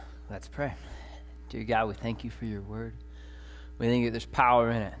Let's pray. Dear God, we thank you for your word. We thank you that there's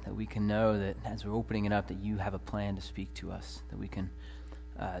power in it, that we can know that as we're opening it up, that you have a plan to speak to us, that we can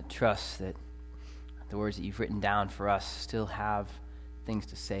trust that the words that you've written down for us still have things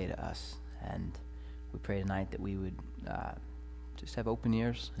to say to us. And we pray tonight that we would just have open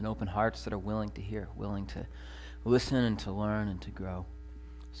ears and open hearts that are willing to hear, willing to listen and to learn and to grow.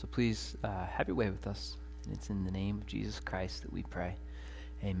 So please have your way with us. And it's in the name of Jesus Christ that we pray.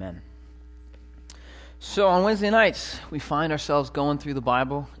 Amen. So on Wednesday nights, we find ourselves going through the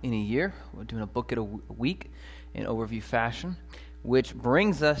Bible in a year. We're doing a book at a week in overview fashion, which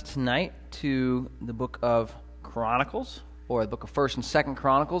brings us tonight to the book of Chronicles, or the book of 1st and 2nd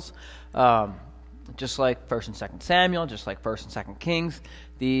Chronicles. Just like 1st and 2nd Samuel, just like 1st and 2nd Kings,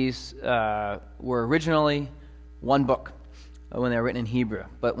 these were originally one book when they were written in Hebrew.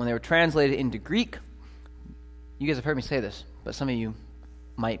 But when they were translated into Greek, you guys have heard me say this, but some of you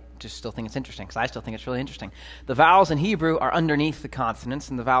might just still think it's interesting, because I still think it's really interesting. The vowels in Hebrew are underneath the consonants,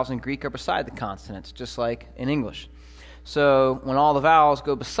 and the vowels in Greek are beside the consonants, just like in English. So when all the vowels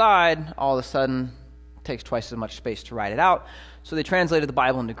go beside, all of a sudden it takes twice as much space to write it out. So they translated the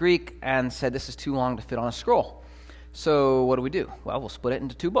Bible into Greek and said this is too long to fit on a scroll. So what do? Well, we'll split it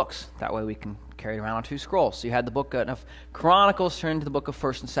into two books. That way we can carry it around on two scrolls. So you had the book of Chronicles turned into the book of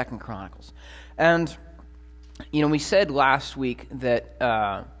 1st and 2nd Chronicles. And you know, we said last week that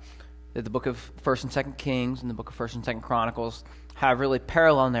the book of 1st and 2nd Kings and the book of 1st and 2nd Chronicles have really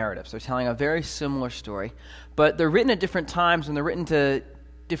parallel narratives. They're telling a very similar story, but they're written at different times and they're written to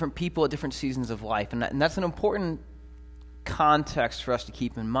different people at different seasons of life. And that's an important context for us to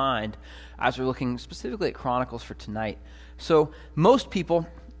keep in mind as we're looking specifically at Chronicles for tonight. So most people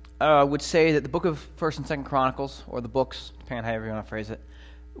would say that the book of 1st and 2nd Chronicles, or the books, depending on however you want to phrase it,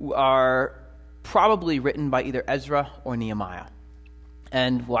 are probably written by either Ezra or Nehemiah.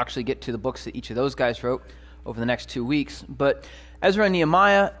 And we'll actually get to the books that each of those guys wrote over the next 2 weeks. But Ezra and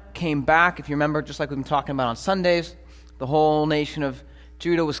Nehemiah came back, if you remember, just like we've been talking about on Sundays, the whole nation of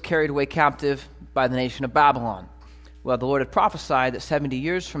Judah was carried away captive by the nation of Babylon. Well, the Lord had prophesied that 70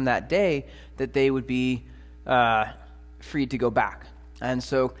 years from that day that they would be freed to go back. And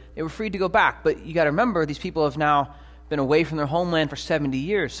so they were freed to go back. But you got to remember, these people have now been away from their homeland for 70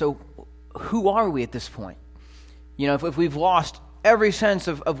 years. So who are we at this point? You know, if we've lost every sense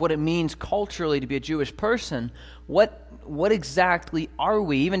of what it means culturally to be a Jewish person, what exactly are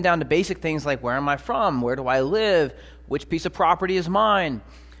we? Even down to basic things like, where am I from? Where do I live? Which piece of property is mine?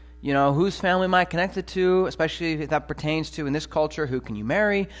 You know, whose family am I connected to? Especially if that pertains to, in this culture, who can you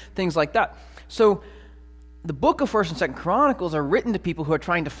marry? Things like that. So the book of 1st and 2nd Chronicles are written to people who are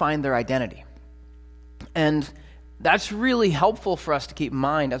trying to find their identity. And that's really helpful for us to keep in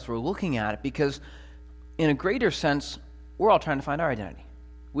mind as we're looking at it, because in a greater sense, we're all trying to find our identity.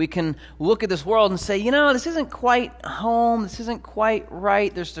 We can look at this world and say, you know, this isn't quite home, this isn't quite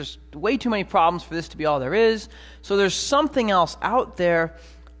right, there's way too many problems for this to be all there is, so there's something else out there.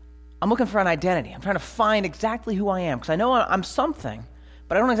 I'm looking for an identity. I'm trying to find exactly who I am, because I know I'm something,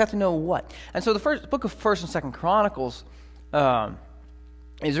 but I don't exactly know what. And so the first book of 1st and 2nd Chronicles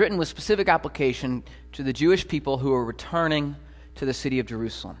is written with specific application to the Jewish people who are returning to the city of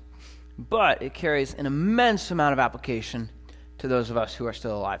Jerusalem. But it carries an immense amount of application to those of us who are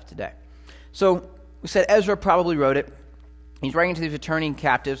still alive today. So we said Ezra probably wrote it. He's writing to these returning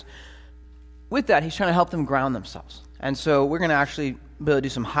captives. With that, he's trying to help them ground themselves. And so we're going to actually be able to do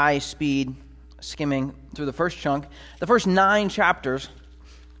some high-speed skimming through the first chunk. The first 9 chapters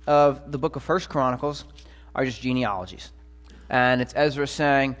of the book of 1st Chronicles are just genealogies. And it's Ezra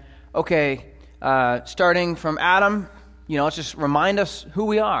saying, okay, starting from Adam, you know, let's just remind us who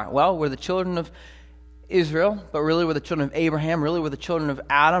we are. Well, we're the children of Israel, but really we're the children of Abraham. Really we're the children of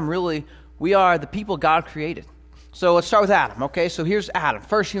Adam. Really, we are the people God created. So let's start with Adam, okay? So here's Adam,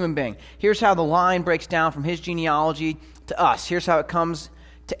 first human being. Here's how the line breaks down from his genealogy to us. Here's how it comes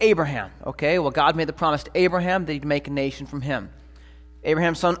to Abraham, okay? Well, God made the promise to Abraham that he'd make a nation from him.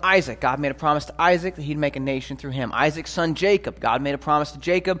 Abraham's son Isaac, God made a promise to Isaac that he'd make a nation through him. Isaac's son Jacob, God made a promise to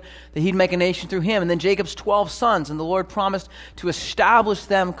Jacob that he'd make a nation through him. And then Jacob's 12 sons, and the Lord promised to establish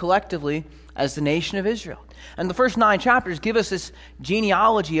them collectively as the nation of Israel. And the first 9 chapters give us this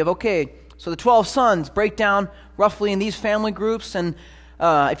genealogy of, okay, so the 12 sons break down roughly in these family groups. And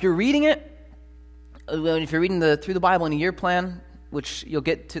if you're reading it, if you're reading through the Bible in a year plan, which you'll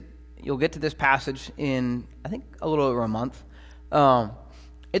get to this passage in, I think, a little over a month.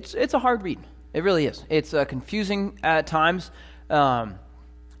 It's a hard read. It really is. It's confusing at times,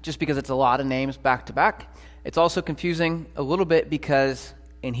 just because it's a lot of names back to back. It's also confusing a little bit because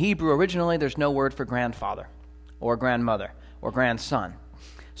in Hebrew originally there's no word for grandfather or grandmother or grandson.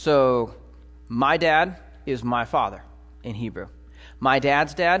 So my dad is my father in Hebrew. My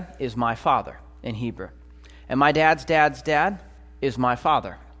dad's dad is my father in Hebrew. And my dad's dad's dad is my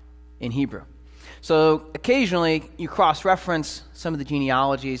father in Hebrew. So occasionally you cross-reference some of the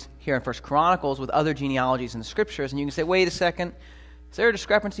genealogies here in 1 Chronicles with other genealogies in the Scriptures, and you can say, wait a second, is there a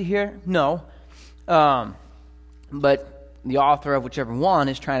discrepancy here? No. But the author of whichever one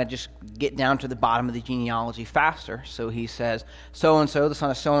is trying to just get down to the bottom of the genealogy faster. So he says, so-and-so, the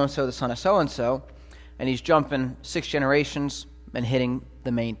son of so-and-so, the son of so-and-so, and he's jumping 6 generations and hitting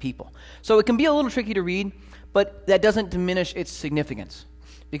the main people. So it can be a little tricky to read, but that doesn't diminish its significance,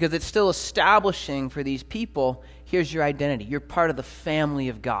 because it's still establishing for these people, here's your identity. You're part of the family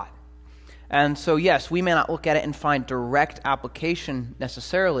of God. And so, yes, we may not look at it and find direct application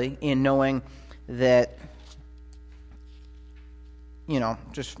necessarily in knowing that,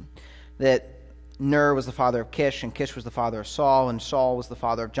 just that Ner was the father of Kish, and Kish was the father of Saul, and Saul was the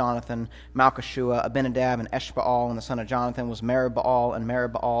father of Jonathan, Malchishua, Abinadab, and Eshbaal, and the son of Jonathan was Merib-Baal, and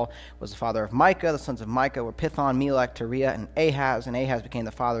Merib-Baal was the father of Micah. The sons of Micah were Pithon, Melech, Teriah, and Ahaz became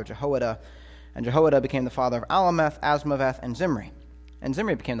the father of Jehoiada, and Jehoiada became the father of Alameth, Asmaveth, and Zimri. And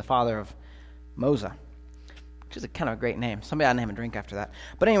Zimri became the father of Moza, which is kind of a great name. Somebody ought to name a drink after that.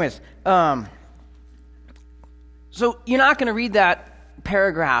 But anyways, so you're not going to read that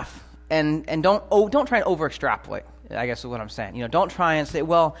paragraph and don't try and over-extrapolate, I guess is what I'm saying. Don't try and say,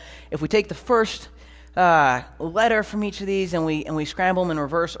 well, if we take the first letter from each of these and we scramble them in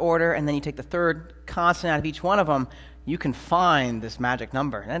reverse order, and then you take the third consonant out of each one of them, you can find this magic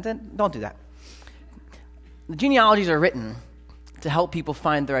number. And then don't do that. The genealogies are written to help people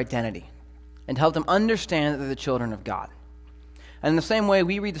find their identity and to help them understand that they're the children of God. And in the same way,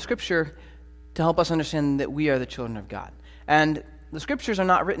 we read the Scripture to help us understand that we are the children of God. And the Scriptures are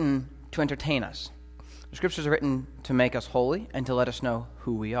not written to entertain us. The Scriptures are written to make us holy and to let us know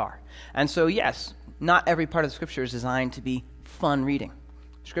who we are. And so, yes, not every part of the Scripture is designed to be fun reading.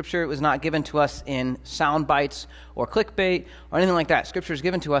 Scripture was not given to us in sound bites or clickbait or anything like that. Scripture is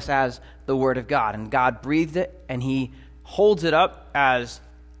given to us as the Word of God, and God breathed it, and He holds it up as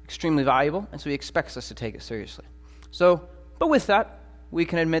extremely valuable, and so He expects us to take it seriously. So, but with that, we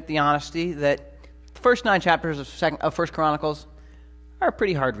can admit the honesty that the first 9 chapters of 1 Chronicles are a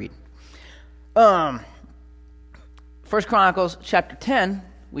pretty hard read. 1 Chronicles chapter 10,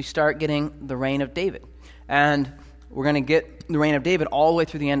 we start getting the reign of David. And we're going to get the reign of David all the way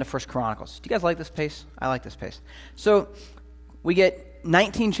through the end of 1 Chronicles. Do you guys like this pace? I like this pace. So we get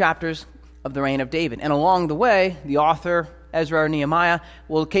 19 chapters of the reign of David. And along the way, the author, Ezra or Nehemiah,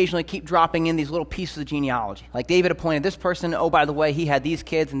 will occasionally keep dropping in these little pieces of genealogy. Like David appointed this person, oh, by the way, he had these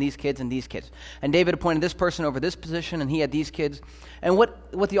kids and these kids and these kids. And David appointed this person over this position, and he had these kids. And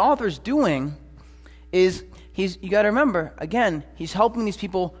what the author's doing is, you got to remember, again, he's helping these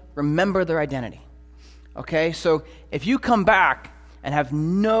people remember their identity. Okay? So if you come back and have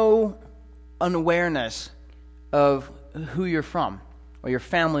no unawareness of who you're from or your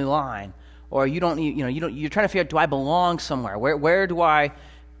family line, or you're trying to figure out, do I belong somewhere? Where do I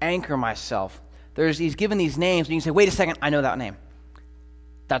anchor myself? He's given these names, and you can say, wait a second, I know that name.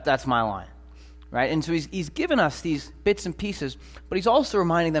 That's my line, right? And so he's given us these bits and pieces, but he's also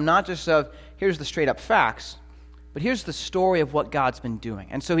reminding them not just of, here's the straight up facts, but here's the story of what God's been doing.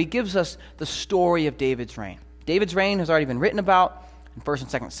 And so he gives us the story of David's reign. David's reign has already been written about in 1 and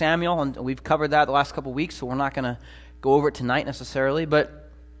 2 Samuel, and we've covered that the last couple of weeks, so we're not going to go over it tonight necessarily, but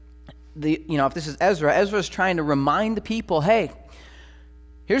if this is Ezra's trying to remind the people, hey,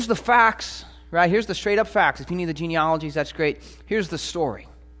 here's the facts, right? Here's the straight up facts. If you need the genealogies, that's great. Here's the story.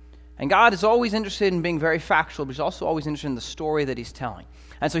 And God is always interested in being very factual, but he's also always interested in the story that he's telling.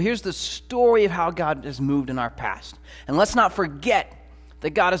 And so here's the story of how God has moved in our past. And let's not forget that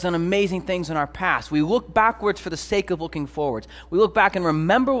God has done amazing things in our past. We look backwards for the sake of looking forwards. We look back and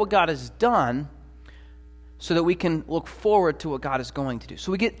remember what God has done so that we can look forward to what God is going to do.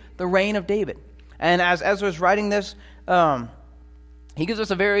 So we get the reign of David. And as Ezra is writing this, he gives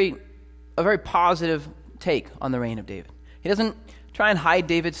us a very positive take on the reign of David. He doesn't try and hide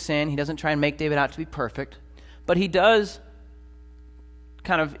David's sin. He doesn't try and make David out to be perfect. But he does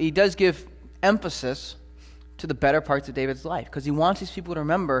give emphasis to the better parts of David's life, because he wants these people to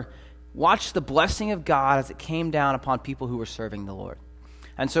remember, watch the blessing of God as it came down upon people who were serving the Lord.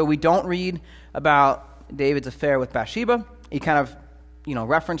 And so we don't read about David's affair with Bathsheba. He kind of,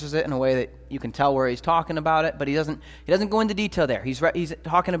 references it in a way that you can tell where he's talking about it, but he doesn't go into detail there. He's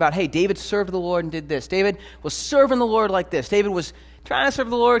talking about, hey, David served the Lord and did this. David was serving the Lord like this. David was trying to serve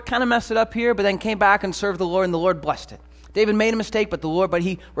the Lord, kind of messed it up here, but then came back and served the Lord, and the Lord blessed it. David made a mistake, but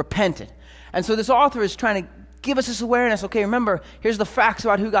he repented. And so this author is trying to give us this awareness. Okay, remember, here's the facts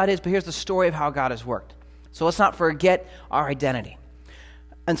about who God is, but here's the story of how God has worked. So let's not forget our identity.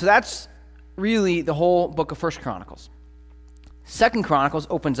 And so that's really the whole book of 1 Chronicles. 2 Chronicles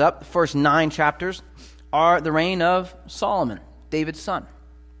opens up. The first 9 chapters are the reign of Solomon, David's son.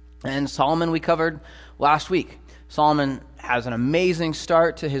 And Solomon we covered last week. Solomon has an amazing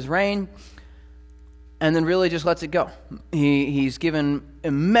start to his reign and then really just lets it go. He's given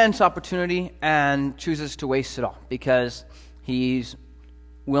immense opportunity and chooses to waste it all because he's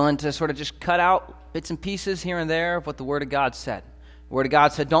willing to sort of just cut out bits and pieces here and there of what the Word of God said. The Word of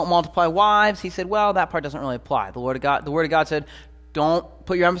God said, don't multiply wives. He said, well, that part doesn't really apply. The Word of God said, don't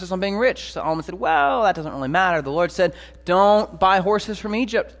put your emphasis on being rich. Solomon said, well, that doesn't really matter. The Lord said, don't buy horses from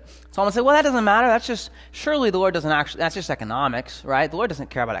Egypt. Solomon said, well, that doesn't matter. Surely the Lord doesn't actually, that's just economics, right? The Lord doesn't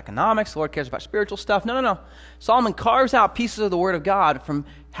care about economics. The Lord cares about spiritual stuff. No. Solomon carves out pieces of the Word of God from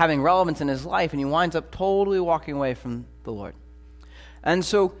having relevance in his life, and he winds up totally walking away from the Lord. And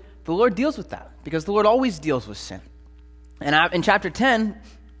so the Lord deals with that because the Lord always deals with sin. And in chapter 10,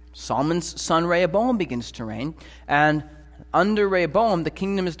 Solomon's son Rehoboam begins to reign, and under Rehoboam, the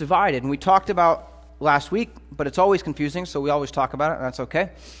kingdom is divided. And we talked about last week, but it's always confusing, so we always talk about it, and that's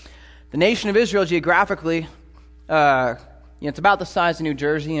okay. The nation of Israel, geographically, it's about the size of New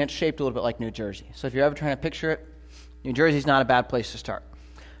Jersey, and it's shaped a little bit like New Jersey. So if you're ever trying to picture it, New Jersey's not a bad place to start.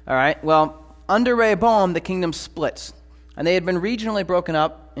 All right, well, under Rehoboam, the kingdom splits. And they had been regionally broken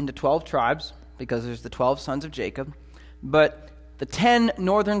up into 12 tribes, because there's the 12 sons of Jacob. But the 10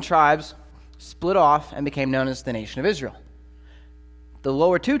 northern tribes split off and became known as the nation of Israel. The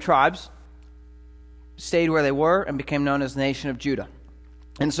lower 2 tribes stayed where they were and became known as the nation of Judah.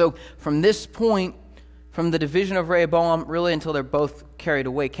 And so from this point, from the division of Rehoboam, really until they're both carried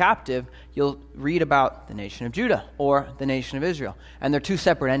away captive, you'll read about the nation of Judah or the nation of Israel. And they're 2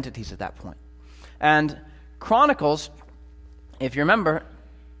 separate entities at that point. And Chronicles, if you remember,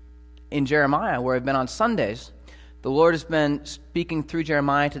 in Jeremiah, where I've been on Sundays, the Lord has been speaking through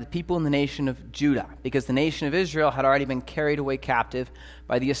Jeremiah to the people in the nation of Judah, because the nation of Israel had already been carried away captive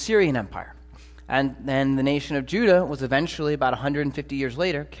by the Assyrian Empire. And then the nation of Judah was eventually, about 150 years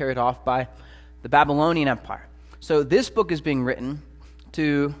later, carried off by the Babylonian Empire. So this book is being written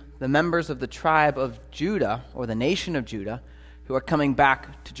to the members of the tribe of Judah, or the nation of Judah, who are coming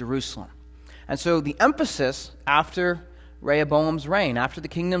back to Jerusalem. And so the emphasis after Rehoboam's reign, after the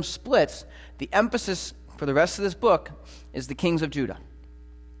kingdom splits, the emphasis for the rest of this book is the kings of Judah.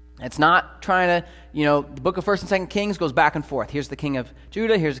 It's not trying to, the book of 1st and 2nd Kings goes back and forth. Here's the king of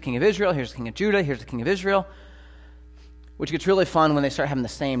Judah, here's the king of Israel, here's the king of Judah, here's the king of Israel, which gets really fun when they start having the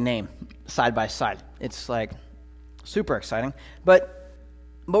same name side by side. It's like super exciting. But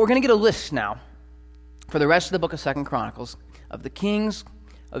we're going to get a list now for the rest of the book of 2nd Chronicles of the kings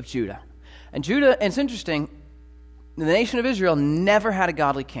of Judah. And Judah, and it's interesting, the nation of Israel never had a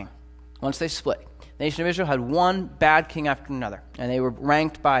godly king once they split. The nation of Israel had one bad king after another, and they were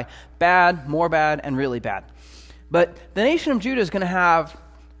ranked by bad, more bad, and really bad. But the nation of Judah is going to have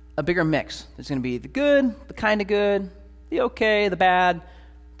a bigger mix. There's going to be the good, the kind of good, the okay, the bad,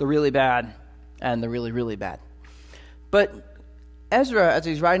 the really bad, and the really, really bad. But Ezra, as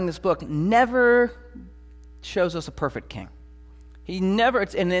he's writing this book, never shows us a perfect king. He never,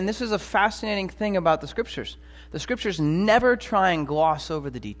 and this is a fascinating thing about the Scriptures. The Scriptures never try and gloss over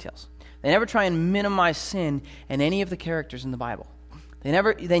the details. They never try and minimize sin in any of the characters in the Bible. They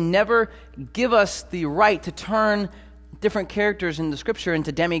never give us the right to turn different characters in the Scripture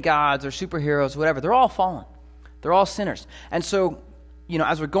into demigods or superheroes or whatever. They're all fallen. They're all sinners. And so,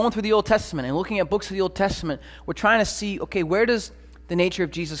 as we're going through the Old Testament and looking at books of the Old Testament, we're trying to see, okay, where does the nature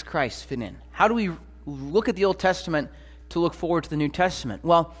of Jesus Christ fit in? How do we look at the Old Testament to look forward to the New Testament?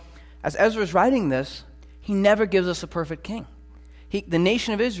 Well, as Ezra's writing this, he never gives us a perfect king. The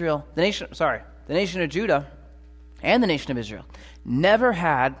nation of Judah and the nation of Israel never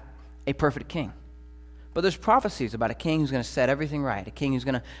had a perfect king. But there's prophecies about a king who's going to set everything right, a king who's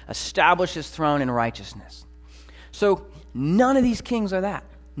going to establish his throne in righteousness. So none of these kings are that.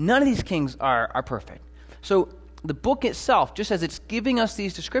 None of these kings are perfect. So the book itself, just as it's giving us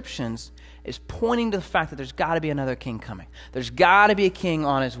these descriptions, is pointing to the fact that there's got to be another king coming. There's got to be a king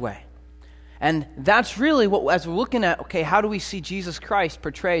on his way. And that's really what, as we're looking at, okay, how do we see Jesus Christ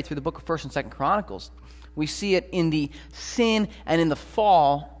portrayed through the book of 1st and 2nd Chronicles? We see it in the sin and in the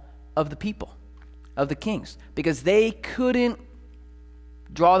fall of the people, of the kings, because they couldn't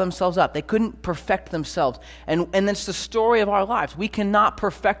draw themselves up. They couldn't perfect themselves. And it's the story of our lives. We cannot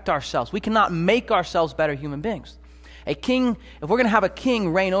perfect ourselves. We cannot make ourselves better human beings. A king, if we're going to have a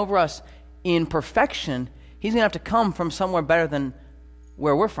king reign over us in perfection, he's going to have to come from somewhere better than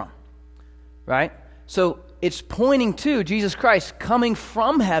where we're from. Right? So it's pointing to Jesus Christ coming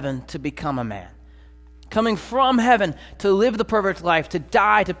from heaven to become a man, coming from heaven to live the perfect life, to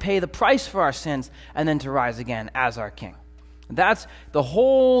die, to pay the price for our sins, and then to rise again as our king. That's the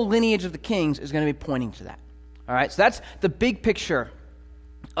whole lineage of the kings is going to be pointing to that. All right, so that's the big picture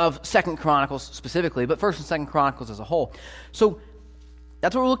of 2 Chronicles specifically, but 1st and 2nd Chronicles as a whole. So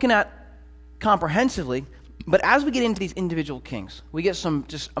that's what we're looking at comprehensively. But as we get into these individual kings, we get some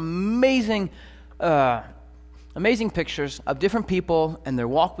just amazing pictures of different people and their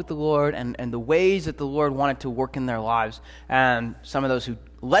walk with the Lord and the ways that the Lord wanted to work in their lives. And some of those who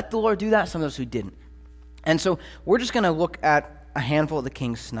let the Lord do that, some of those who didn't. And so we're just going to look at a handful of the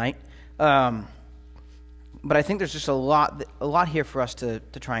kings tonight. But I think there's just a lot here for us to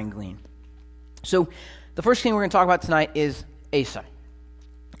try and glean. So the first king we're going to talk about tonight is Asa.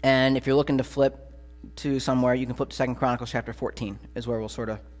 And if you're looking to flip to somewhere, you can flip to 2 Chronicles chapter 14 is where we'll sort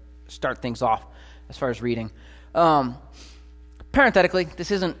of start things off as far as reading. Parenthetically,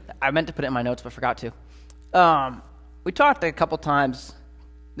 this isn't, I meant to put it in my notes but forgot to. We talked a couple times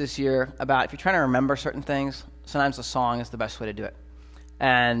this year about if you're trying to remember certain things, sometimes a song is the best way to do it.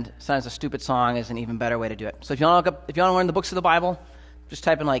 And sometimes a stupid song is an even better way to do it. So if you want to learn the books of the Bible, just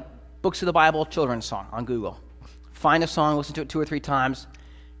type in like books of the Bible children's song on Google. Find a song, listen to it 2 or 3 times,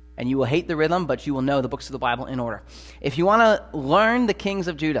 and you will hate the rhythm, but you will know the books of the Bible in order. If you want to learn the kings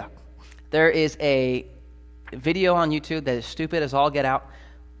of Judah, there is a video on YouTube that is stupid as all get out,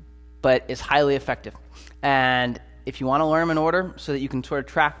 but is highly effective. And if you want to learn them in order so that you can sort of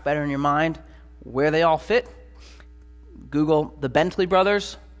track better in your mind where they all fit, Google the Bentley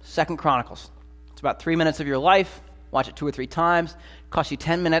Brothers, 2 Chronicles. It's about 3 minutes of your life. Watch it 2 or 3 times. It costs you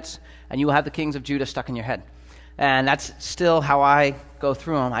 10 minutes, and you will have the kings of Judah stuck in your head. And that's still how I go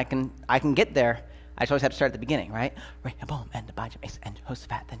through them. I can get there. I just always have to start at the beginning, right? Rehoboam and Abijah and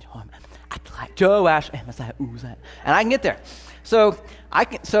Jehoshaphat, then Jehoram, Joash, Amaziah, Uzziah, and I can get there. So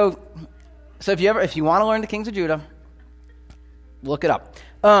if you want to learn the kings of Judah, look it up.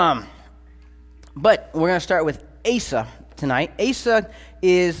 But we're going to start with Asa tonight. Asa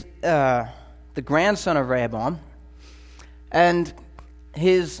is the grandson of Rehoboam, and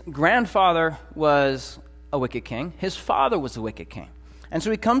his grandfather was a wicked king. His father was a wicked king. And so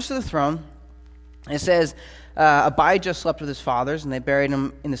he comes to the throne, and it says, Abijah slept with his fathers, and they buried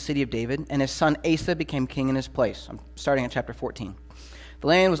him in the city of David, and his son Asa became king in his place. I'm starting at chapter 14. The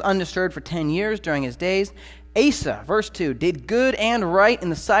land was undisturbed for 10 years during his days. Asa, verse 2, did good and right in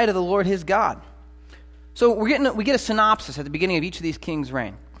the sight of the Lord his God. So we get a synopsis at the beginning of each of these kings'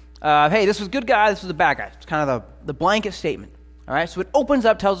 reign. Hey, this was a good guy, this was a bad guy. It's kind of the blanket statement. All right, so it opens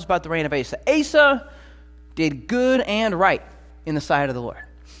up, tells us about the reign of Asa. Asa did good and right in the sight of the Lord.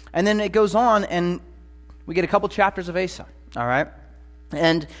 And then it goes on, and we get a couple chapters of Asa. All right,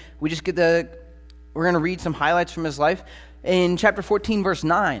 and we just get we're going to read some highlights from his life. In chapter 14, verse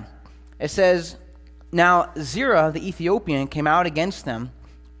 9, it says, Now Zerah the Ethiopian came out against them,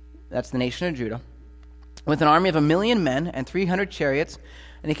 that's the nation of Judah, with an army of 1,000,000 men and 300 chariots,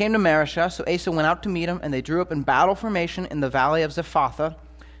 and he came to Mareshah. So Asa went out to meet him, and they drew up in battle formation in the valley of Zephathah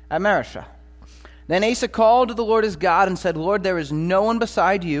at Mareshah. Then Asa called to the Lord his God and said, Lord, there is no one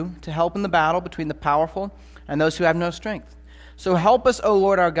beside you to help in the battle between the powerful and those who have no strength. So help us, O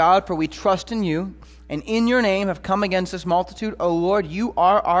Lord our God, for we trust in you, and in your name have come against this multitude. O Lord, you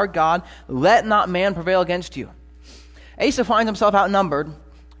are our God. Let not man prevail against you. Asa finds himself outnumbered,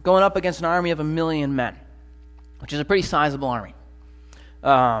 going up against an army of 1,000,000 men, which is a pretty sizable army.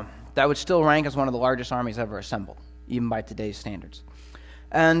 That would still rank as one of the largest armies ever assembled, even by today's standards.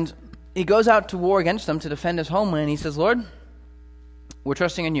 And he goes out to war against them to defend his homeland. He says, Lord, we're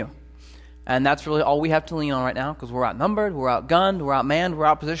trusting in you. And that's really all we have to lean on right now, because we're outnumbered, we're outgunned, we're outmanned, we're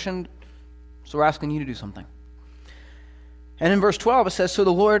outpositioned. So we're asking you to do something. And in verse 12 it says, So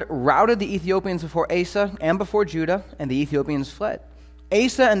the Lord routed the Ethiopians before Asa and before Judah, and the Ethiopians fled.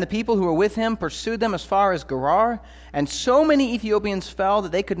 Asa and the people who were with him pursued them as far as Gerar, and so many Ethiopians fell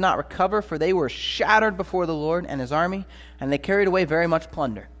that they could not recover, for they were shattered before the Lord and his army, and they carried away very much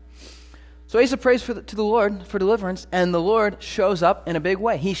plunder. So Asa prays to the Lord for deliverance, and the Lord shows up in a big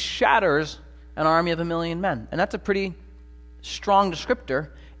way. He shatters an army of 1,000,000 men, and that's a pretty strong descriptor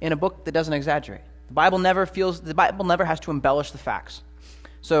in a book that doesn't exaggerate. The Bible never has to embellish the facts.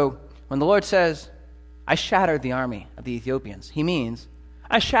 So when the Lord says, I shattered the army of the Ethiopians, he means,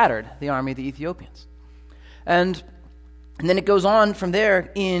 I shattered the army of the Ethiopians. And then it goes on from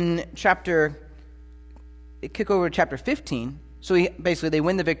there in kick over to chapter 15. So basically they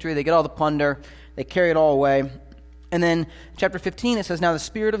win the victory, they get all the plunder, they carry it all away. And then chapter 15 it says, Now the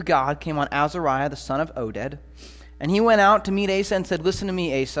Spirit of God came on Azariah, the son of Oded, and he went out to meet Asa and said, Listen to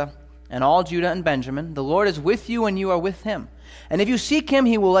me, Asa, and all Judah and Benjamin. The Lord is with you and you are with him. And if you seek him,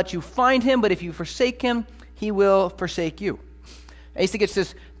 he will let you find him, but if you forsake him, he will forsake you. Asa gets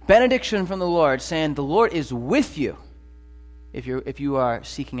this benediction from the Lord saying, the Lord is with you if you are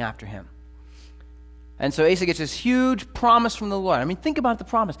seeking after him. And so Asa gets this huge promise from the Lord. I mean, think about the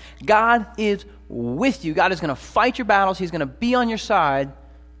promise. God is with you. God is going to fight your battles. He's going to be on your side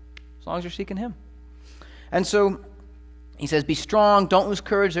as long as you're seeking him. And so he says, be strong, don't lose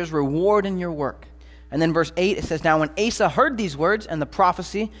courage, there's reward in your work. And then verse 8, it says, now when Asa heard these words and the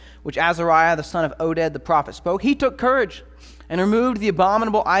prophecy which Azariah the son of Oded the prophet spoke, he took courage and removed the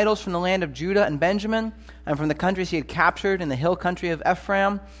abominable idols from the land of Judah and Benjamin and from the countries he had captured in the hill country of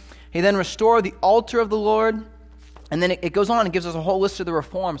Ephraim. He then restored the altar of the Lord. And then it goes on and gives us a whole list of the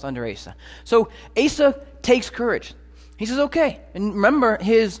reforms under Asa. So Asa takes courage. He says, okay. And remember,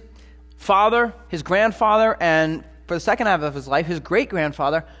 his father, his grandfather, and for the second half of his life, his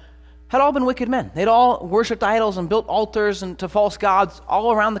great-grandfather had all been wicked men. They'd all worshipped idols and built altars and to false gods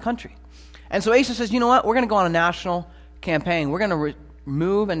all around the country. And so Asa says, you know what? We're going to go on a national campaign. We're going to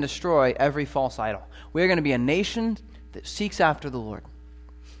remove and destroy every false idol. We're going to be a nation that seeks after the Lord.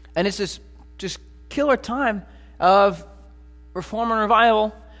 And it's this just killer time of reform and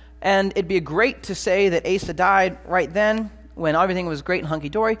revival. And it'd be great to say that Asa died right then when everything was great and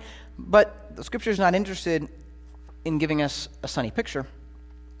hunky-dory. But the Scripture is not interested in giving us a sunny picture.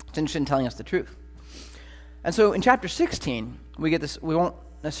 It's interested in telling us the truth. And so in chapter 16, we get this, we won't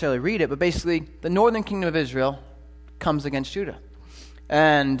necessarily read it, but basically the northern kingdom of Israel comes against Judah.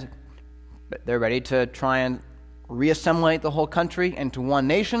 And they're ready to try and reassimilate the whole country into one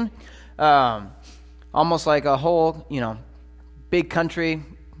nation. Almost like a whole, big country,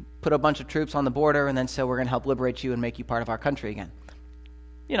 put a bunch of troops on the border, and then say, we're going to help liberate you and make you part of our country again.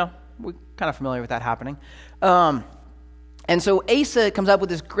 We're kind of familiar with that happening. And so Asa comes up with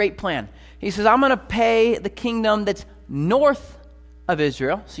this great plan. He says, I'm going to pay the kingdom that's north of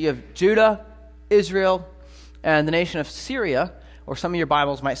Israel. So you have Judah, Israel, and the nation of Syria, or some of your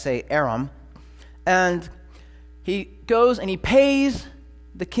Bibles might say Aram. And he goes and he pays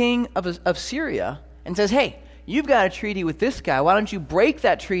the king of Syria and says, hey, you've got a treaty with this guy. Why don't you break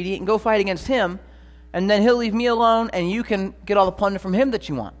that treaty and go fight against him, and then he'll leave me alone, and you can get all the plunder from him that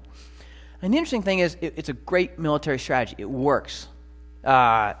you want. And the interesting thing is, it's a great military strategy. It works.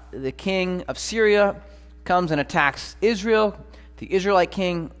 The king of Syria comes and attacks Israel. The Israelite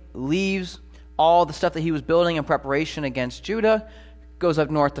king leaves all the stuff that he was building in preparation against Judah, goes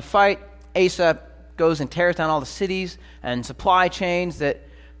up north to fight. Asa goes and tears down all the cities and supply chains that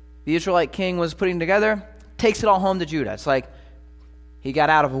the Israelite king was putting together, takes it all home to Judah. It's like he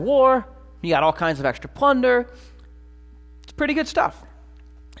got out of a war, he got all kinds of extra plunder. It's pretty good stuff.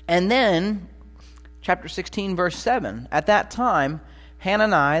 And then, chapter 16, verse 7, at that time,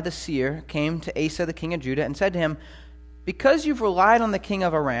 Hanani the seer came to Asa the king of Judah and said to him, because you've relied on the king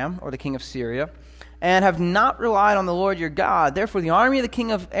of Aram, or the king of Syria, and have not relied on the Lord your God, therefore the army of the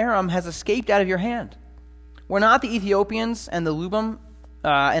king of Aram has escaped out of your hand. Were not the Ethiopians and the Lubim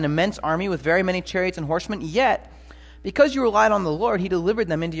an immense army with very many chariots and horsemen? Yet, because you relied on the Lord, he delivered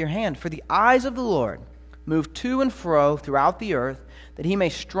them into your hand. For the eyes of the Lord move to and fro throughout the earth, that he may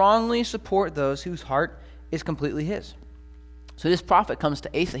strongly support those whose heart is completely his. So this prophet comes to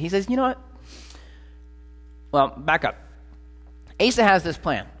Asa. He says, you know what? Well, back up. Asa has this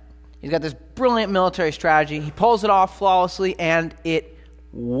plan. He's got this brilliant military strategy. He pulls it off flawlessly, and it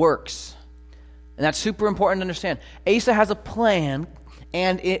works. And that's super important to understand. Asa has a plan,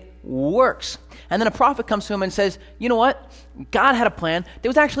 and it works. And then a prophet comes to him and says, you know what? God had a plan that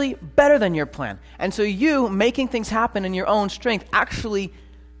was actually better than your plan. And so you making things happen in your own strength actually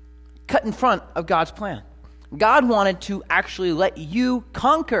cut in front of God's plan. God wanted to actually let you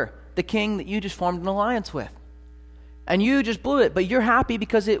conquer the king that you just formed an alliance with. And you just blew it, but you're happy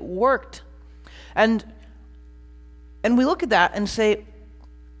because it worked. And we look at that and say,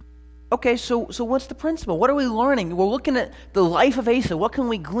 okay, so what's the principle? What are we learning? We're looking at the life of Asa. What can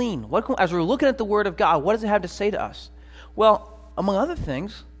we glean? As we're looking at the Word of God, what does it have to say to us? Well, among other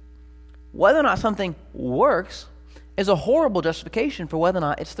things, whether or not something works is a horrible justification for whether or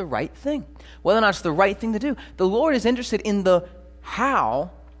not it's the right thing, whether or not it's the right thing to do. The Lord is interested in the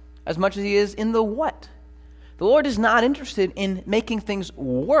how as much as he is in the what. The Lord is not interested in making things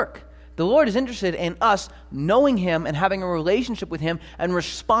work. The Lord is interested in us knowing him and having a relationship with him and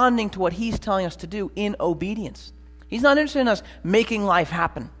responding to what he's telling us to do in obedience. He's not interested in us making life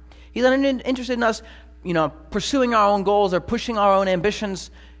happen. He's not interested in us, pursuing our own goals or pushing our own ambitions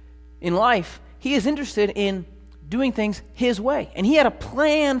in life. He is interested in doing things his way. And he had a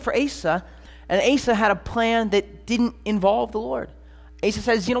plan for Asa, and Asa had a plan that didn't involve the Lord. Asa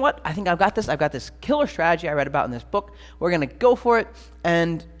says, you know what? I think I've got this. I've got this killer strategy I read about in this book. We're going to go for it,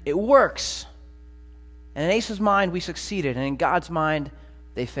 and it works. And in Asa's mind, we succeeded, and in God's mind,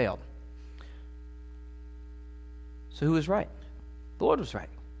 they failed. So who was right? The Lord was right.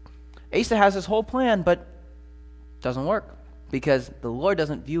 Asa has this whole plan, but it doesn't work because the Lord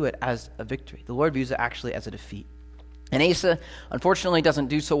doesn't view it as a victory. The Lord views it actually as a defeat. And Asa, unfortunately, doesn't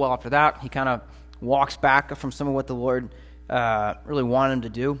do so well after that. He kind of walks back from some of what the Lord really wanted him to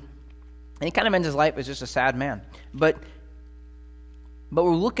do. And he kind of ends his life as just a sad man. But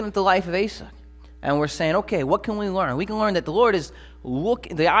we're looking at the life of Asa, and we're saying, okay, what can we learn? We can learn that the Lord is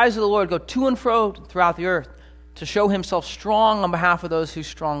the eyes of the Lord go to and fro throughout the earth to show himself strong on behalf of those who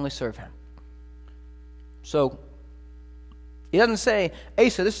strongly serve him. So he doesn't say,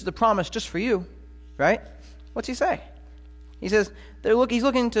 Asa, this is the promise just for you, right? What's he say? He says he's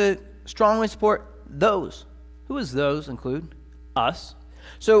looking to strongly support those. Who is those include? Us.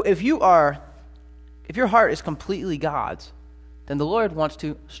 So if your heart is completely God's, then the Lord wants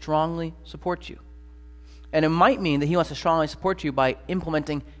to strongly support you. And it might mean that he wants to strongly support you by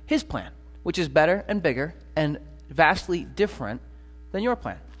implementing his plan, which is better and bigger and vastly different than your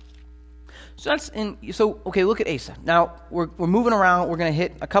plan. So okay, look at Asa. Now, we're moving around. We're going to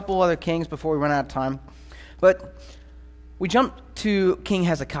hit a couple other kings before we run out of time. But we jump to King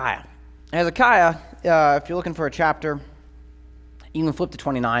Hezekiah. Hezekiah, if you're looking for a chapter, you can flip to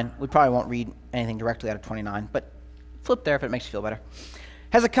 29. We probably won't read anything directly out of 29, but flip there if it makes you feel better.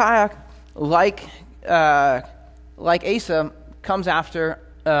 Hezekiah, like Asa, comes after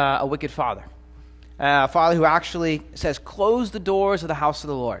a wicked father. A father who actually says, close the doors of the house of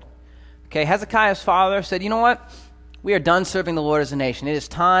the Lord. Okay, Hezekiah's father said, you know what? We are done serving the Lord as a nation. It is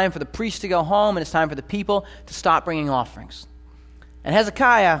time for the priests to go home, and it's time for the people to stop bringing offerings. And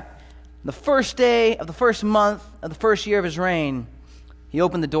Hezekiah, the first day of the first month of the first year of his reign, he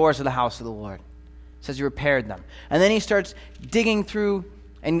opened the doors of the house of the Lord. It says he repaired them. And then he starts digging through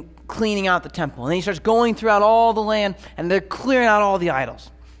and cleaning out the temple. And then he starts going throughout all the land, and they're clearing out all the idols.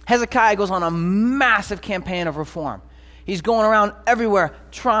 Hezekiah goes on a massive campaign of reform. He's going around everywhere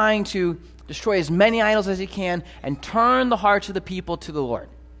trying to destroy as many idols as he can and turn the hearts of the people to the Lord.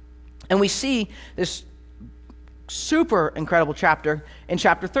 And we see this super incredible chapter in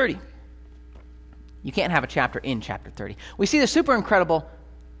chapter 30. You can't have a chapter in chapter 30. We see the super incredible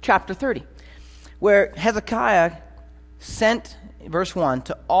chapter 30, where Hezekiah sent, verse 1,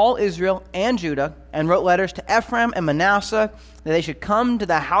 to all Israel and Judah and wrote letters to Ephraim and Manasseh that they should come to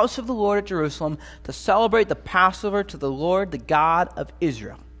the house of the Lord at Jerusalem to celebrate the Passover to the Lord, the God of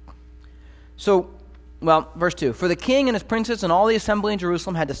Israel. So, verse 2, for the king and his princes and all the assembly in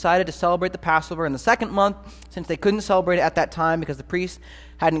Jerusalem had decided to celebrate the Passover in the second month, since they couldn't celebrate it at that time because the priests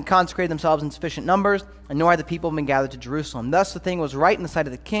hadn't consecrated themselves in sufficient numbers, and nor had the people been gathered to Jerusalem. Thus the thing was right in the sight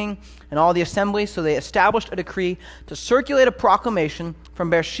of the king and all the assembly, so they established a decree to circulate a proclamation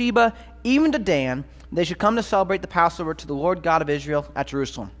from Beersheba even to Dan, they should come to celebrate the Passover to the Lord God of Israel at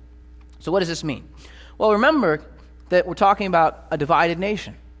Jerusalem. So what does this mean? Well, remember that we're talking about a divided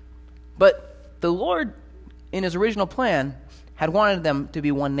nation. But the Lord, in his original plan, had wanted them to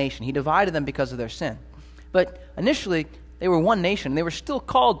be one nation. He divided them because of their sin. But initially, they were one nation. They were still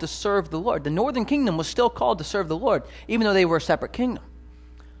called to serve the Lord. The northern kingdom was still called to serve the Lord, even though they were a separate kingdom.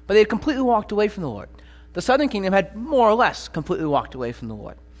 But they had completely walked away from the Lord. The southern kingdom had more or less completely walked away from the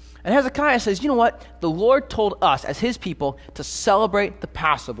Lord. And Hezekiah says, you know what? The Lord told us as his people to celebrate the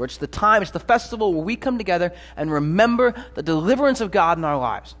Passover. It's the time, it's the festival where we come together and remember the deliverance of God in our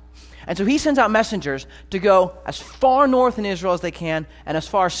lives. And so he sends out messengers to go as far north in Israel as they can and as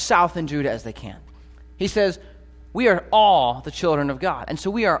far south in Judah as they can. He says, we are all the children of God. And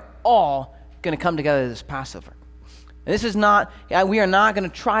so we are all going to come together to this Passover. And this is not, we are not going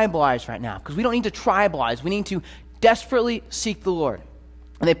to tribalize right now because we don't need to tribalize. We need to desperately seek the Lord.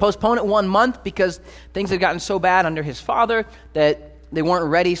 And they postpone it 1 month because things had gotten so bad under his father that they weren't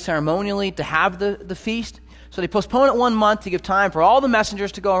ready ceremonially to have the feast. So they postpone it 1 month to give time for all the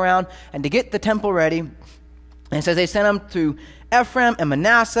messengers to go around and to get the temple ready. And it says they sent them to Ephraim and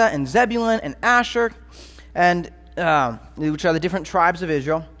Manasseh and Zebulun and Asher, and which are the different tribes of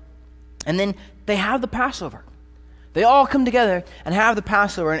Israel. And then they have the Passover. They all come together and have the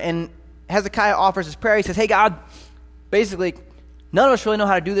Passover. And Hezekiah offers his prayer. He says, hey, God, basically, none of us really know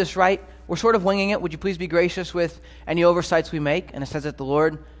how to do this right. We're sort of winging it. Would you please be gracious with any oversights we make? And it says that the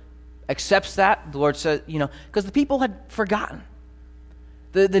Lord accepts that. The Lord says, because the people had forgotten.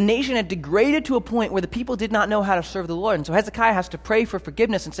 The nation had degraded to a point where the people did not know how to serve the Lord. And so Hezekiah has to pray for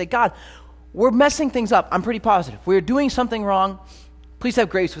forgiveness and say, God, we're messing things up. I'm pretty positive. We're doing something wrong. Please have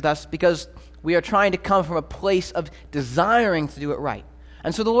grace with us because we are trying to come from a place of desiring to do it right.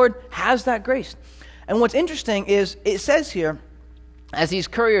 And so the Lord has that grace. And what's interesting is it says here, as these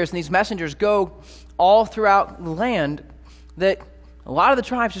couriers and these messengers go all throughout the land, that a lot of the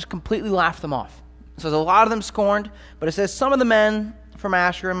tribes just completely laughed them off. So there's a lot of them scorned, but it says some of the men from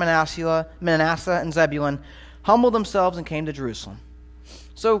Asher, Manasseh, and Zebulun humbled themselves and came to Jerusalem.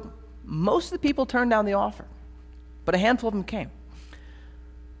 So most of the people turned down the offer, but a handful of them came.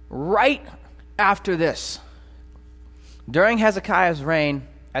 Right after this, during Hezekiah's reign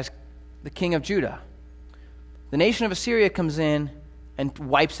as the king of Judah, the nation of Assyria comes in and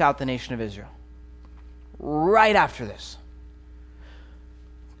wipes out the nation of Israel. Right after this.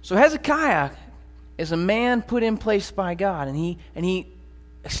 So Hezekiah is a man put in place by God, and he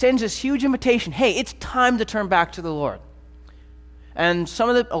extends this huge invitation. Hey, it's time to turn back to the Lord. And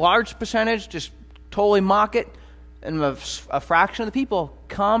a large percentage just totally mock it, and a fraction of the people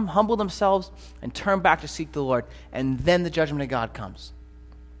come, humble themselves, and turn back to seek the Lord. And then the judgment of God comes.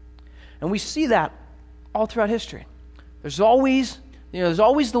 And we see that all throughout history. There's always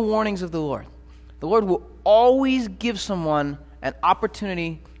the warnings of the Lord. The Lord will always give someone an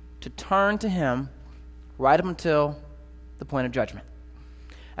opportunity to turn to him right up until the point of judgment.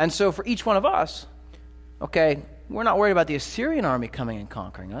 And so for each one of us, okay, we're not worried about the Assyrian army coming and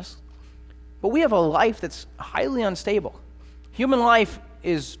conquering us, but we have a life that's highly unstable. Human life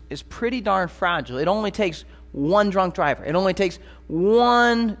is pretty darn fragile. It only takes one drunk driver. It only takes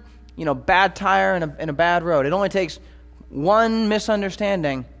one, bad tire and a bad road. It only takes one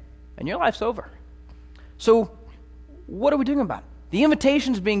misunderstanding, and your life's over. So what are we doing about it? The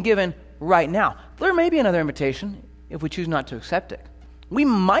invitation's being given right now. There may be another invitation if we choose not to accept it. We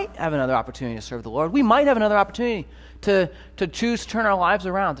might have another opportunity to serve the Lord. We might have another opportunity to choose to turn our lives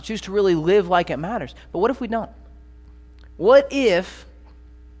around, to choose to really live like it matters. But what if we don't? What if,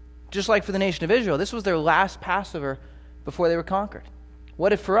 just like for the nation of Israel, this was their last Passover before they were conquered?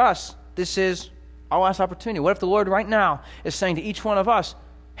 What if for us, this is our last opportunity? What if the Lord right now is saying to each one of us,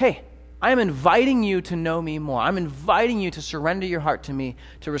 hey, I am inviting you to know me more. I'm inviting you to surrender your heart to me,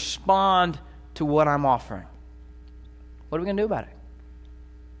 to respond to what I'm offering. What are we going to do about it?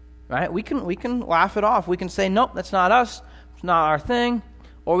 Right? We can laugh it off. We can say, nope, that's not us. It's not our thing.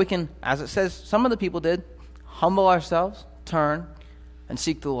 Or we can, as it says some of the people did, humble ourselves, turn, and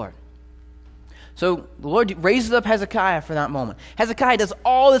seek the Lord. So the Lord raises up Hezekiah for that moment. Hezekiah does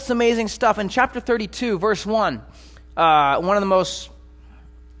all this amazing stuff. In chapter 32, verse 1, one of the most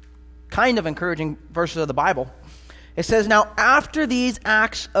kind of encouraging verses of the Bible, it says, now after these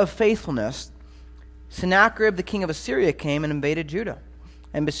acts of faithfulness, Sennacherib, the king of Assyria, came and invaded Judah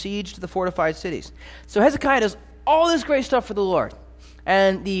and besieged the fortified cities. So Hezekiah does all this great stuff for the Lord.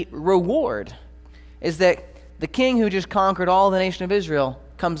 And the reward is that the king who just conquered all the nation of Israel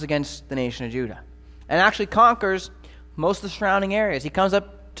comes against the nation of Judah and actually conquers most of the surrounding areas. He comes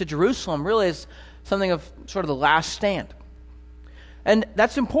up to Jerusalem, really is something of sort of the last stand. And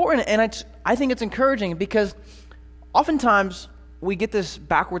that's important, and I think it's encouraging because oftentimes we get this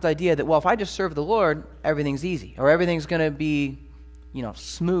backwards idea that, well, if I just serve the Lord, everything's easy, or everything's going to be,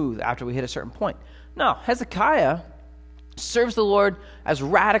 smooth after we hit a certain point. No, Hezekiah serves the Lord as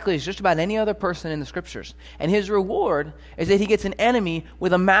radically as just about any other person in the Scriptures. And his reward is that he gets an enemy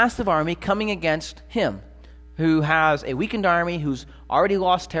with a massive army coming against him, who has a weakened army, who's already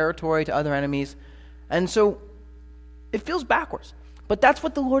lost territory to other enemies. And so it feels backwards. But that's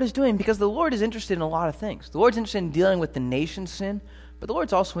what the Lord is doing, because the Lord is interested in a lot of things. The Lord's interested in dealing with the nation's sin, but the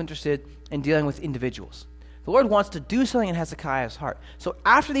Lord's also interested in dealing with individuals. The Lord wants to do something in Hezekiah's heart. So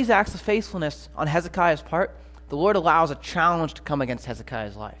after these acts of faithfulness on Hezekiah's part, the Lord allows a challenge to come against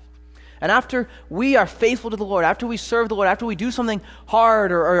Hezekiah's life. And after we are faithful to the Lord, after we serve the Lord, after we do something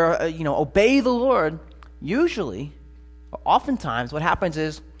hard or obey the Lord, usually, or oftentimes, what happens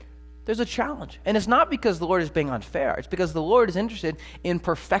is there's a challenge. And it's not because the Lord is being unfair. It's because the Lord is interested in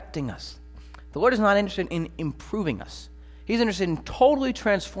perfecting us. The Lord is not interested in improving us. He's interested in totally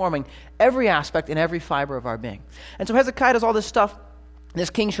transforming every aspect and every fiber of our being. And so Hezekiah does all this stuff. This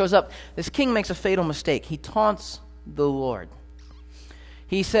king shows up. This king makes a fatal mistake. He taunts the Lord.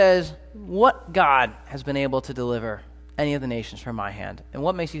 He says, what God has been able to deliver any of the nations from my hand? And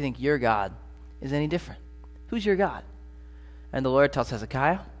what makes you think your God is any different? Who's your God? And the Lord tells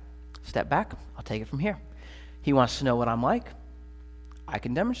Hezekiah, step back, I'll take it from here. He wants to know what I'm like. I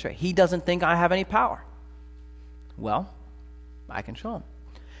can demonstrate. He doesn't think I have any power. Well, I can show him.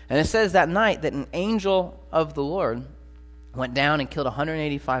 And it says that night that an angel of the Lord went down and killed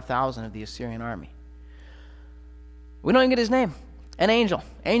 185,000 of the Assyrian army. We don't even get his name. An angel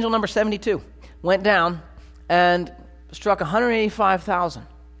number 72, went down and struck 185,000.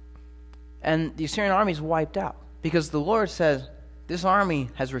 And the Assyrian army is wiped out because the Lord says, this army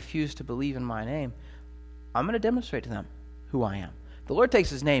has refused to believe in my name, I'm going to demonstrate to them who I am. The Lord takes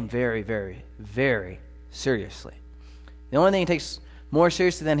his name very, very, very seriously. The only thing he takes more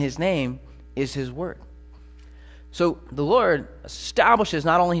seriously than his name is his word. So the Lord establishes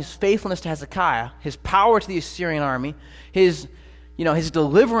not only his faithfulness to Hezekiah, his power to the Assyrian army, his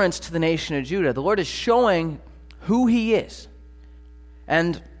deliverance to the nation of Judah. The Lord is showing who he is.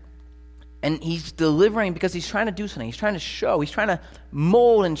 And he's delivering because he's trying to do something. He's trying to show. He's trying to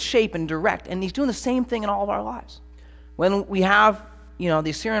mold and shape and direct. And he's doing the same thing in all of our lives. When we have, the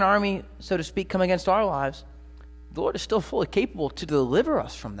Assyrian army, so to speak, come against our lives, the Lord is still fully capable to deliver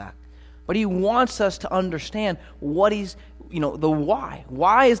us from that. But he wants us to understand what he's, the why.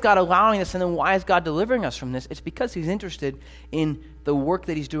 Why is God allowing this, and then why is God delivering us from this? It's because he's interested in the work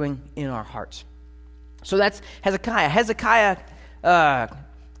that he's doing in our hearts. So that's Hezekiah. Hezekiah,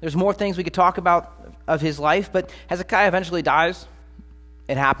 there's more things we could talk about of his life, but Hezekiah eventually dies.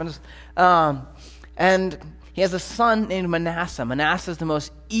 It happens. And he has a son named Manasseh. Manasseh is the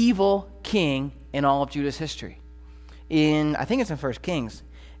most evil king in all of Judah's history. I think it's in 1 Kings.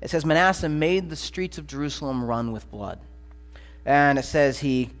 It says, Manasseh made the streets of Jerusalem run with blood. And it says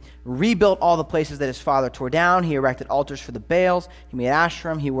he rebuilt all the places that his father tore down. He erected altars for the Baals. He made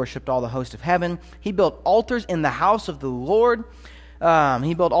Asherim. He worshipped all the host of heaven. He built altars in the house of the Lord.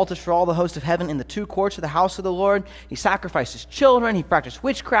 He built altars for all the host of heaven in the 2 courts of the house of the Lord. He sacrificed his children. He practiced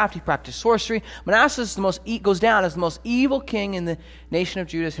witchcraft. He practiced sorcery. Manasseh goes down as the most evil king in the nation of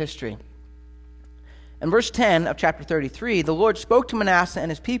Judah's history. In verse 10 of chapter 33, the Lord spoke to Manasseh and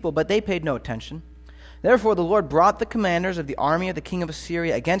his people, but they paid no attention. Therefore the Lord brought the commanders of the army of the king of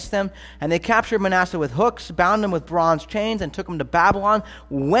Assyria against them, and they captured Manasseh with hooks, bound him with bronze chains, and took him to Babylon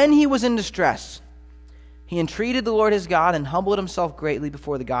when he was in distress. He entreated the Lord his God and humbled himself greatly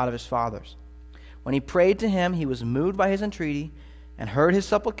before the God of his fathers. When he prayed to him, he was moved by his entreaty and heard his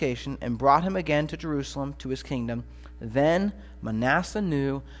supplication and brought him again to Jerusalem, to his kingdom. Then Manasseh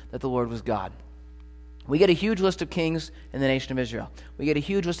knew that the Lord was God. We get a huge list of kings in the nation of Israel. We get a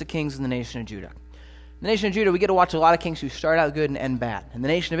huge list of kings in the nation of Judah. In the nation of Judah, we get to watch a lot of kings who start out good and end bad. In the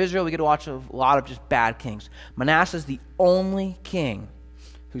nation of Israel, we get to watch a lot of just bad kings. Manasseh is the only king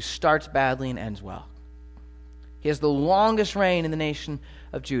who starts badly and ends well. He has the longest reign in the nation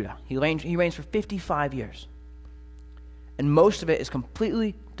of Judah. He reigns for 55 years. And most of it is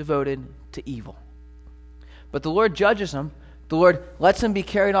completely devoted to evil. But the Lord judges him. The Lord lets him be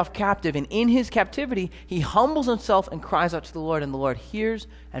carried off captive, and in his captivity, he humbles himself and cries out to the Lord, and the Lord hears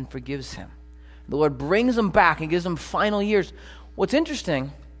and forgives him. The Lord brings him back and gives him final years. What's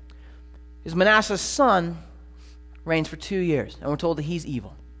interesting is Manasseh's son reigns for 2 years, and we're told that he's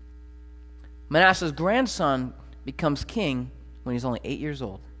evil. Manasseh's grandson becomes king when he's only 8 years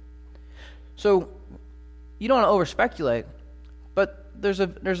old. So you don't want to over-speculate, but there's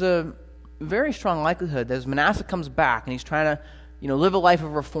a very strong likelihood that as Manasseh comes back and he's trying to live a life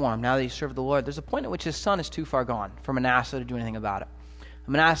of reform now that he's served the Lord, there's a point at which his son is too far gone for Manasseh to do anything about it.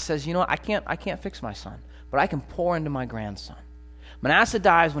 And Manasseh says, I can't fix my son, but I can pour into my grandson. Manasseh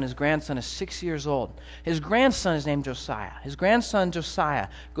dies when his grandson is 6 years old. His grandson is named Josiah. His grandson Josiah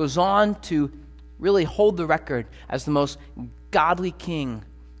goes on to really hold the record as the most godly king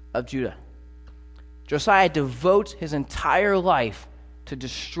of Judah. Josiah devotes his entire life to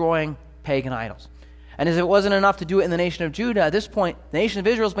destroying pagan idols. And as it wasn't enough to do it in the nation of Judah, at this point, the nation of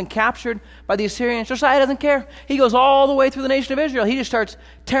Israel has been captured by the Assyrians. Josiah doesn't care. He goes all the way through the nation of Israel. He just starts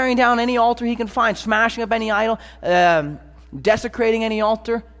tearing down any altar he can find, smashing up any idol, desecrating any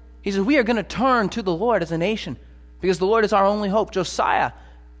altar. He says, we are going to turn to the Lord as a nation because the Lord is our only hope. Josiah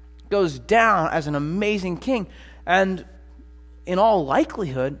goes down as an amazing king. And in all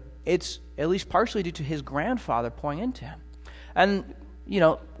likelihood, it's at least partially due to his grandfather pouring into him. And,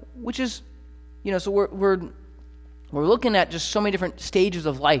 which is, so we're looking at just so many different stages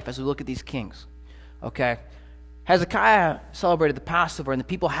of life as we look at these kings, okay? Hezekiah celebrated the Passover, and the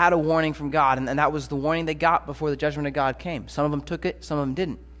people had a warning from God, and that was the warning they got before the judgment of God came. Some of them took it, some of them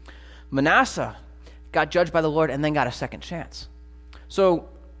didn't. Manasseh got judged by the Lord and then got a second chance. So,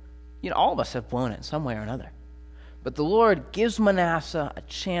 all of us have blown it in some way or another. But the Lord gives Manasseh a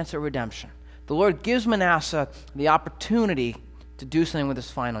chance at redemption. The Lord gives Manasseh the opportunity to do something with his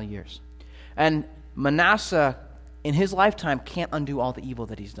final years. And Manasseh, in his lifetime, can't undo all the evil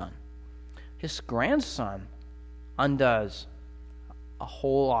that he's done. His grandson undoes a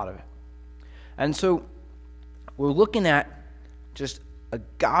whole lot of it. And so we're looking at just a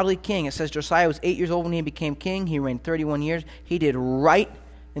godly king. It says Josiah was 8 years old when he became king. He reigned 31 years. He did right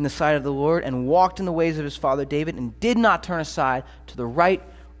in the sight of the Lord and walked in the ways of his father David and did not turn aside to the right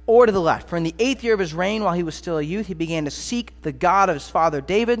or to the left. For in the 8th year of his reign, while he was still a youth, he began to seek the God of his father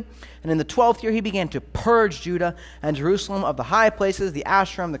David. And in the 12th year, he began to purge Judah and Jerusalem of the high places, the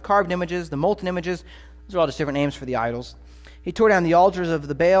Asherim, the carved images, the molten images. Those are all just different names for the idols. He tore down the altars of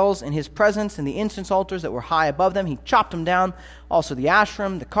the Baals in his presence and the incense altars that were high above them. He chopped them down. Also the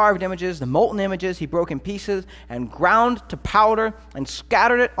Asherim, the carved images, the molten images, he broke in pieces and ground to powder and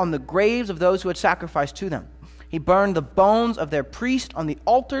scattered it on the graves of those who had sacrificed to them. He burned the bones of their priests on the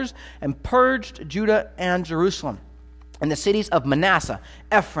altars and purged Judah and Jerusalem. And the cities of Manasseh,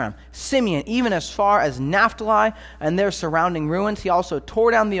 Ephraim, Simeon, even as far as Naphtali and their surrounding ruins. He also tore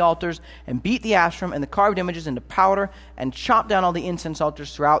down the altars and beat the Asherim and the carved images into powder and chopped down all the incense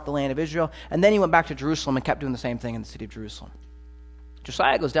altars throughout the land of Israel. And then he went back to Jerusalem and kept doing the same thing in the city of Jerusalem.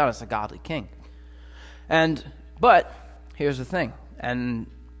 Josiah goes down as a godly king. But here's the thing. And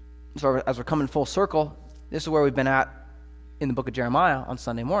so as we're coming full circle, this is where we've been at in the book of Jeremiah on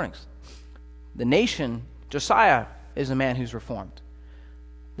Sunday mornings. The nation, Josiah, is a man who's reformed.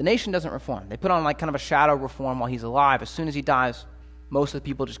 The nation doesn't reform. They put on like kind of a shadow reform while he's alive. As soon as he dies, most of the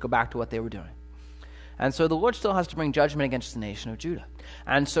people just go back to what they were doing. And so the Lord still has to bring judgment against the nation of Judah.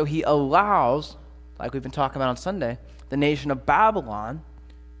 And so he allows, like we've been talking about on Sunday, the nation of Babylon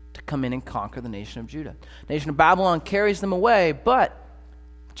to come in and conquer the nation of Judah. The nation of Babylon carries them away, but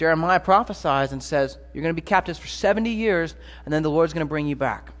Jeremiah prophesies and says, you're going to be captives for 70 years, and then the Lord's going to bring you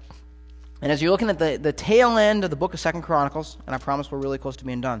back. And as you're looking at the tail end of the book of 2 Chronicles, and I promise we're really close to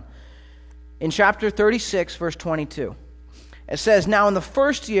being done, in chapter 36, verse 22, it says, Now in the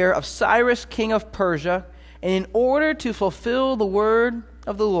first year of Cyrus, king of Persia, and in order to fulfill the word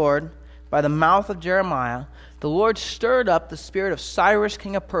of the Lord by the mouth of Jeremiah, the Lord stirred up the spirit of Cyrus,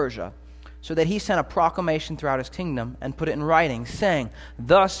 king of Persia, so that he sent a proclamation throughout his kingdom and put it in writing, saying,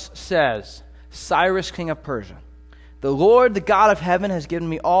 Thus says Cyrus, king of Persia, The Lord, the God of heaven, has given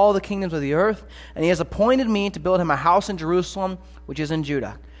me all the kingdoms of the earth, and he has appointed me to build him a house in Jerusalem, which is in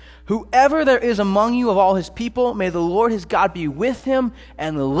Judah. Whoever there is among you of all his people, may the Lord his God be with him,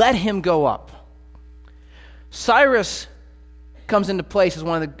 and let him go up. Cyrus comes into place as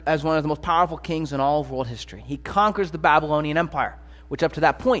one of the most powerful kings in all of world history. He conquers the Babylonian Empire, which up to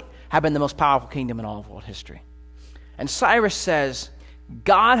that point had been the most powerful kingdom in all of world history. And Cyrus says,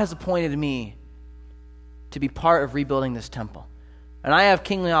 God has appointed me to be part of rebuilding this temple. And I have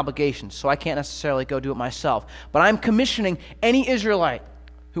kingly obligations, so I can't necessarily go do it myself. But I'm commissioning any Israelite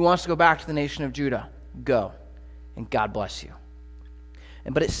who wants to go back to the nation of Judah, go, and God bless you.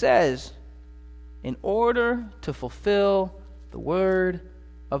 But it says, in order to fulfill the word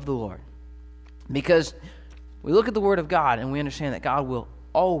of the Lord. Because we look at the word of God and we understand that God will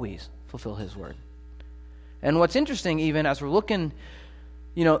always fulfill his word. And what's interesting, even as we're looking,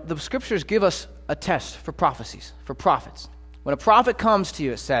 the scriptures give us a test for prophecies, for prophets. When a prophet comes to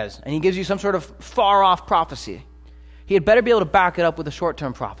you, it says, and he gives you some sort of far-off prophecy, he had better be able to back it up with a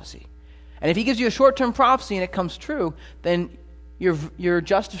short-term prophecy. And if he gives you a short-term prophecy and it comes true, then you're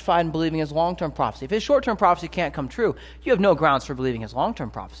justified in believing his long-term prophecy. If his short-term prophecy can't come true, you have no grounds for believing his long-term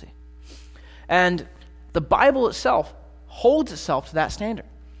prophecy. And the Bible itself holds itself to that standard.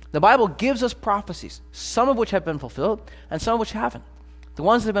 The Bible gives us prophecies, some of which have been fulfilled and some of which haven't. The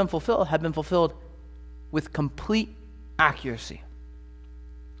ones that have been fulfilled with complete accuracy.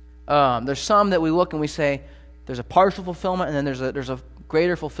 There's some that we look and we say there's a partial fulfillment and then there's a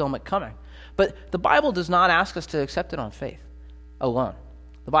greater fulfillment coming. But the Bible does not ask us to accept it on faith alone.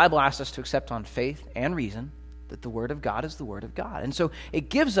 The Bible asks us to accept on faith and reason that the Word of God is the Word of God. And so it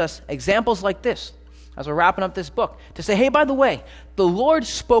gives us examples like this as we're wrapping up this book to say, hey, by the way, the Lord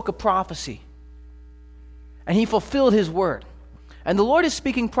spoke a prophecy and he fulfilled his word. And the Lord is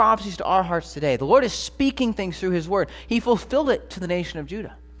speaking prophecies to our hearts today. The Lord is speaking things through his word. He fulfilled it to the nation of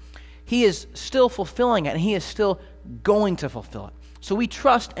Judah. He is still fulfilling it, and he is still going to fulfill it. So we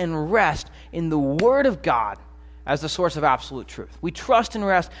trust and rest in the word of God as the source of absolute truth. We trust and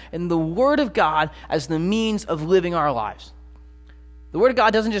rest in the word of God as the means of living our lives. The word of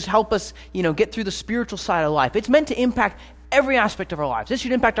God doesn't just help us, get through the spiritual side of life. It's meant to impact every aspect of our lives. This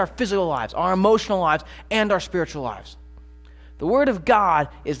should impact our physical lives, our emotional lives, and our spiritual lives. The word of God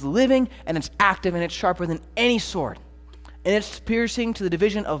is living, and it's active, and it's sharper than any sword. And it's piercing to the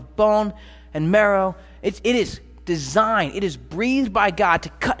division of bone and marrow. It is designed, it is breathed by God to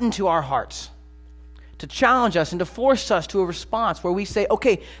cut into our hearts, to challenge us and to force us to a response where we say,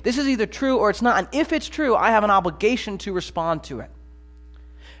 okay, this is either true or it's not. And if it's true, I have an obligation to respond to it.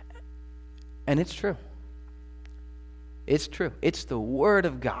 And it's true. It's true. It's the word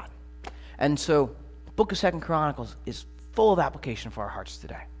of God. And so the book of 2 Chronicles is full of application for our hearts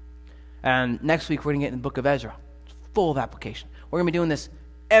today. And next week we're going to get in the book of Ezra. It's full of application. We're going to be doing this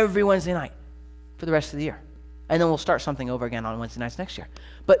every Wednesday night for the rest of the year. And then we'll start something over again on Wednesday nights next year.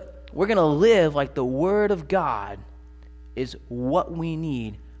 But we're going to live like the Word of God is what we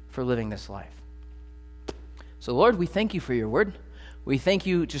need for living this life. So, Lord, we thank you for your Word. We thank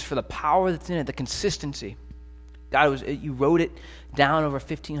you just for the power that's in it, the consistency. God, you wrote it down over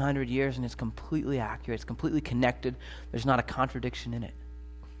 1,500 years, and it's completely accurate. It's completely connected. There's not a contradiction in it.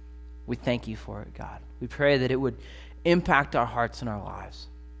 We thank you for it, God. We pray that it would impact our hearts and our lives,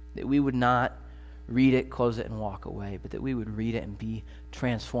 that we would not read it, close it, and walk away, but that we would read it and be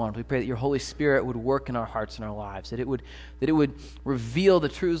transformed. We pray that your Holy Spirit would work in our hearts and our lives, that it would reveal the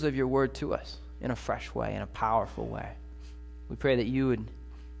truths of your word to us in a fresh way, in a powerful way. We pray that you would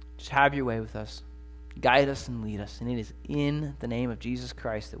just have your way with us, guide us and lead us, and it is in the name of Jesus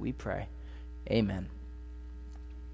Christ that we pray. Amen.